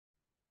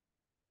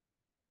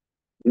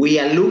We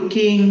are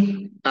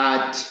looking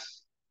at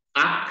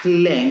arc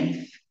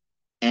length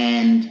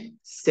and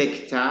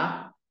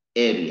sector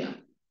area.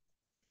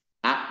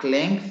 Arc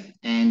length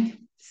and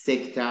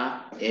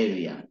sector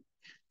area.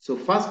 So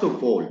first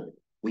of all,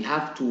 we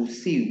have to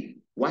see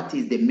what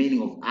is the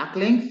meaning of arc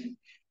length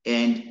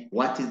and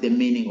what is the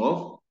meaning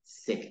of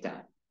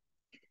sector.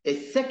 A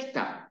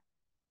sector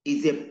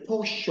is a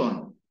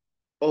portion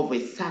of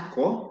a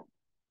circle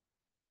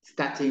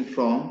starting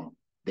from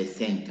the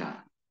center.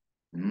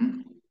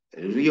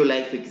 Real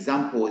life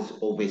examples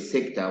of a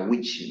sector,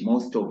 which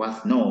most of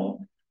us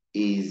know,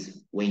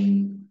 is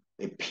when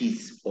a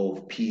piece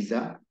of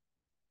pizza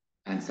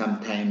and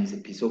sometimes a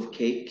piece of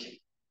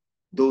cake,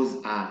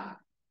 those are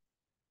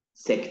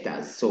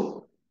sectors.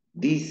 So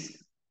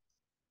this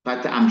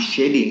part I'm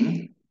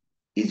shading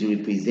is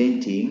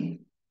representing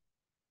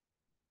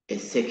a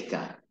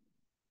sector.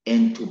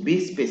 And to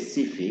be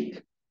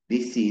specific,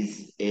 this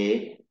is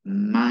a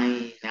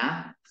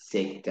minor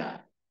sector.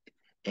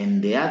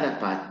 And the other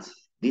part,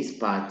 this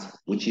part,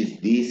 which is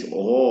this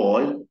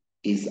all,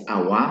 is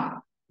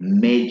our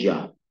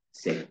major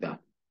sector.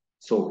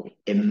 So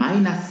a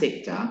minor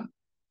sector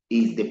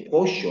is the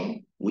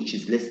portion which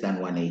is less than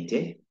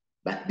 180,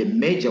 but the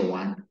major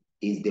one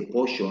is the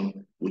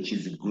portion which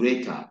is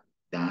greater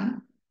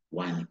than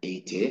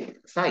 180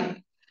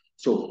 side.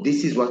 So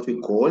this is what we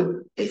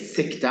call a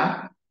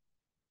sector,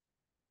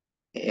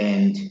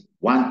 and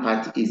one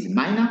part is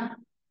minor,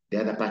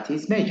 the other part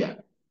is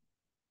major.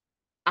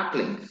 Arc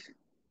length.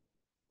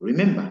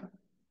 Remember,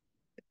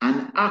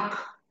 an arc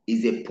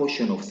is a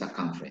portion of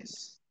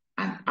circumference.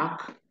 An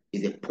arc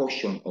is a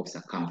portion of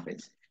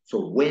circumference.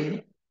 So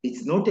when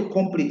it's not a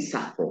complete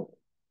circle,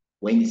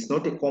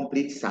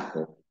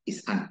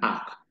 it's an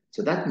arc.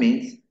 So that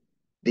means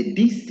the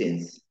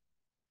distance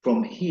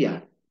from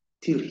here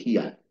till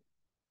here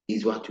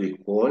is what we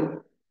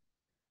call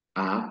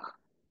arc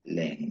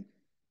length.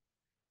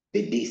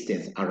 The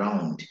distance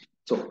around.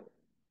 So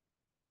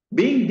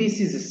being this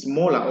is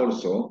smaller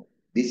also,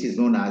 this is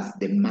known as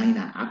the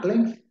minor arc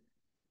length.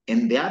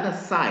 And the other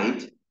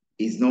side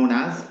is known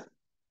as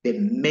the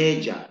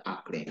major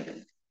arc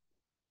length.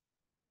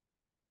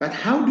 But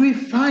how do we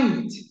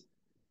find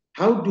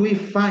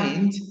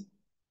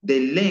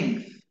the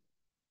length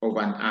of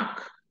an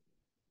arc?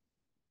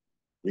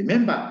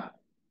 Remember,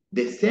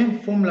 the same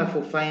formula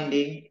for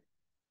finding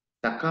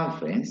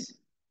circumference,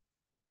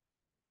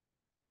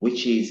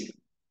 which is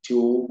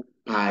 2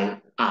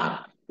 pi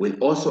r, will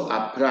also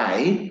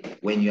apply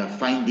when you are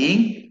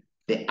finding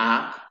the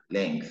arc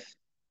length.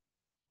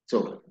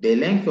 So the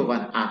length of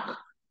an arc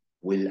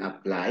will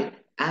apply,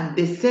 and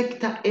the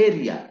sector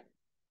area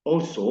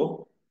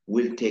also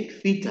will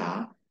take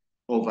theta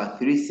over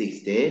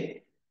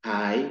 360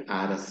 pi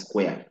r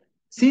square.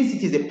 Since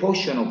it is a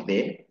portion of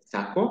the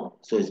circle,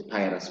 so it's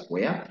pi r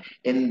square,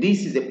 and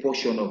this is a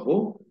portion of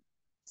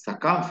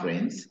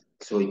circumference,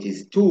 so it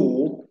is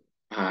 2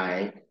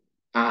 pi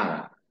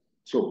r.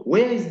 So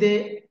where is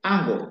the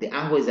angle? The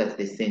angle is at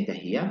the center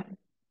here.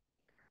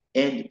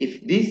 And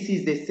if this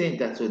is the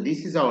center, so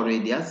this is our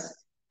radius,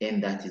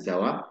 and that is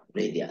our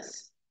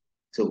radius.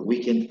 So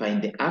we can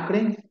find the arc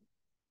length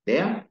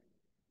there.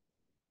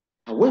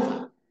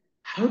 However,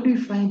 how do we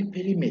find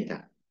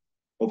perimeter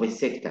of a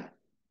sector?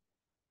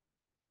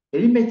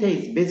 Perimeter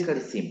is basically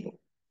simple.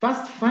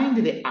 First, find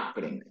the arc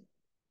length.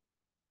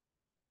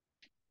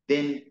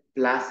 Then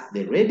plus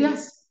the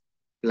radius,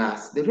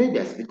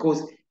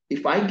 because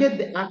if I get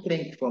the arc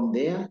length from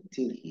there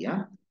till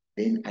here,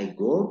 then I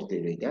go to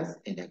the radius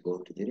and I go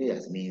to the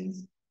radius,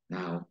 means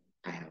now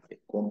I have a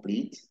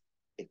complete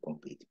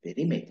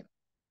perimeter.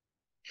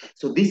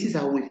 So this is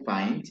how we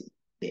find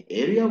the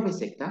area of a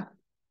sector,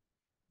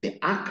 the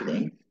arc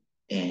length,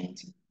 and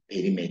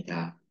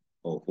perimeter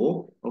of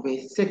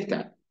a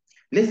sector.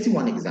 Let's see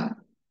one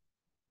example.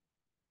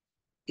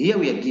 Here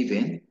we are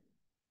given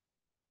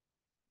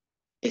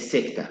a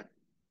sector.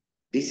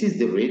 This is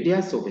the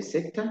radius of a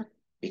sector,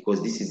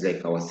 because this is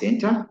like our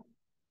center,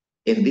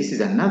 and this is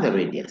another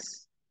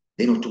radius.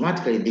 Then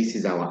automatically this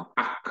is our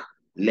arc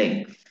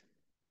length.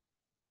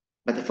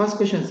 But the first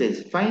question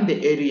says, find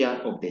the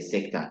area of the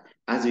sector.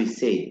 As we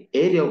say,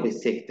 area of a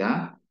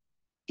sector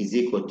is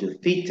equal to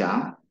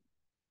theta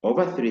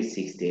over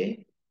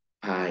 360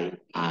 pi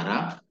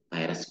r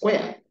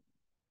square.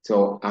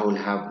 So I will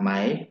have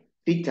my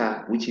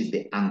theta, which is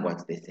the angle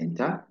at the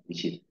center,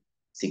 which is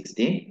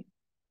 60.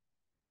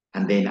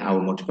 And then I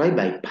will multiply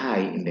by pi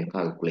in the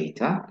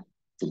calculator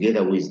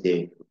together with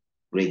the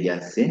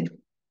radius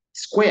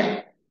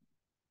square.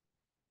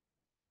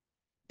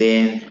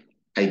 Then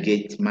I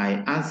get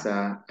my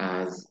answer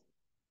as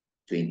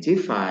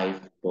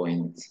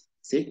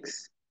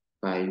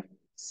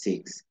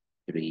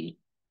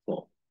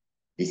 25.6564.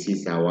 This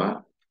is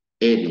our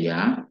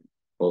area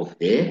of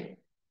this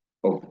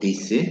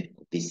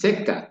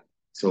sector.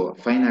 So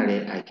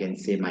finally, I can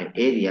say my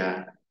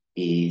area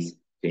is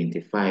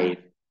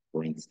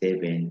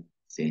 25.7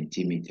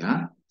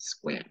 centimeter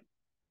square.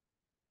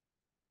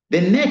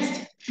 Then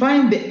next,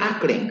 find the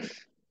arc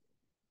length.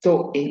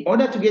 So in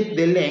order to get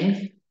the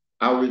length,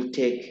 I will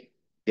take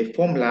the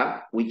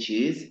formula, which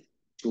is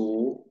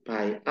 2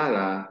 pi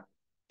r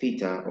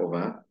theta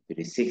over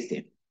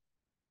 360.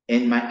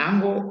 And my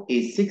angle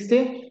is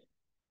 60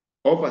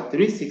 over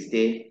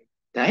 360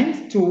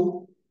 times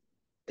 2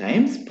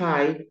 times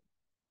pi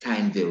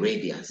times the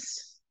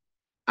radius.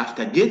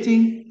 After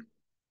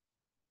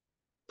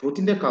put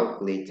in the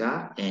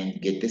calculator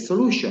and get the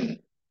solution.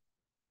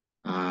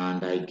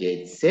 And I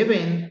get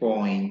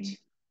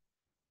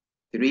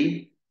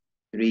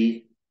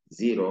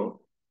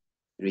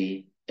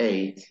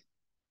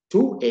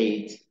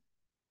 7.330382858.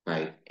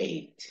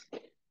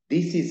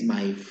 This is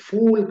my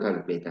full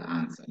calculator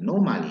answer.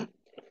 Normally,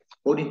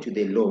 according to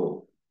the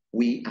law,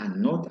 we are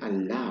not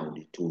allowed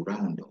to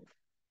round off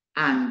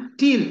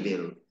until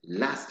the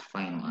last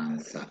final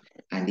answer.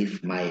 And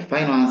if my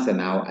final answer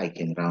now, I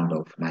can round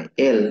off. My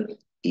L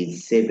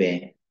is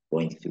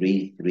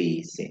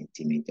 7.33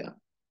 centimeter.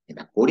 And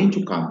according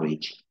to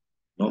Cambridge,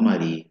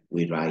 normally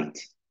we write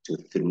to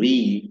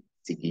 3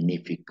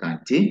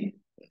 significant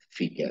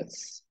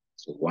figures.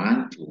 So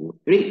 1, 2,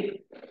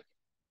 3.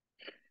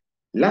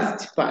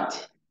 Last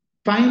part,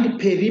 find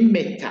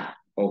perimeter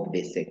of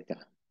the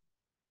sector.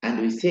 And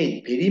we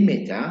said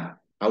perimeter,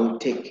 I will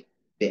take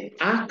the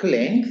arc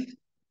length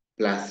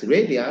plus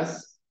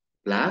radius.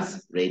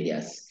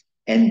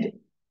 And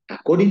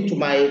according to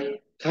my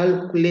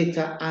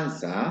calculator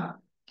answer,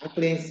 arc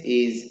length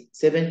is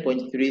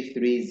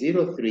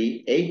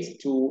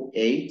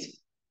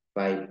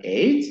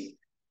 7.3303828858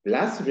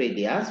 plus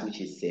radius,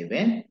 which is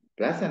 7,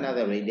 plus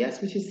another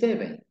radius, which is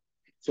 7.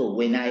 So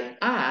when I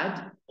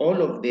add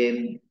all of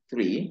them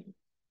 3,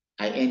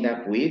 I end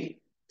up with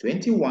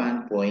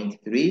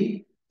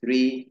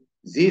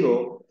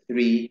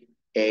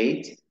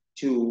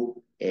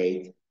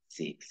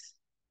 21.33038286.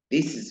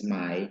 This is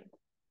my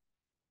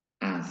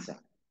answer.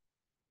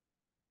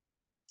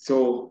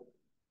 So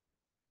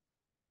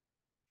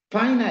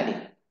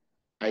finally,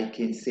 I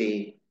can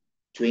say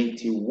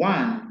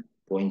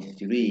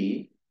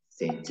 21.3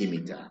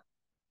 centimeter.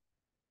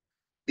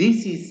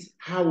 This is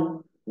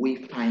how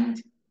we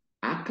find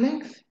arc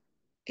length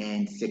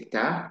and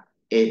sector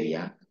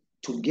area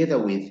together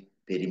with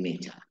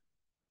perimeter.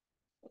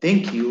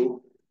 Thank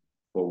you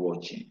for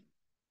watching.